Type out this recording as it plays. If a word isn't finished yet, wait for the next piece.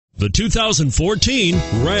The 2014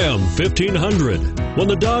 Ram 1500. When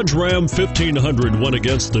the Dodge Ram 1500 went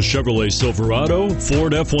against the Chevrolet Silverado,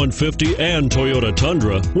 Ford F-150, and Toyota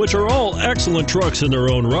Tundra, which are all excellent trucks in their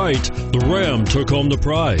own right, the Ram took home the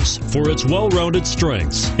prize for its well-rounded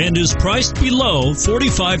strengths and is priced below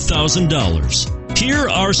 $45,000. Here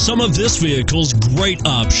are some of this vehicle's great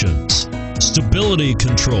options: stability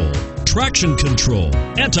control, traction control,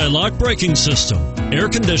 anti-lock braking system, air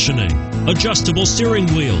conditioning, adjustable steering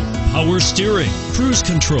wheel, power steering, cruise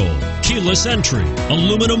control, keyless entry,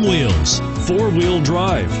 aluminum wheels, four-wheel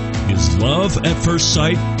drive. Is love at first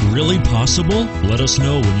sight really possible? Let us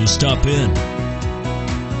know when you stop in.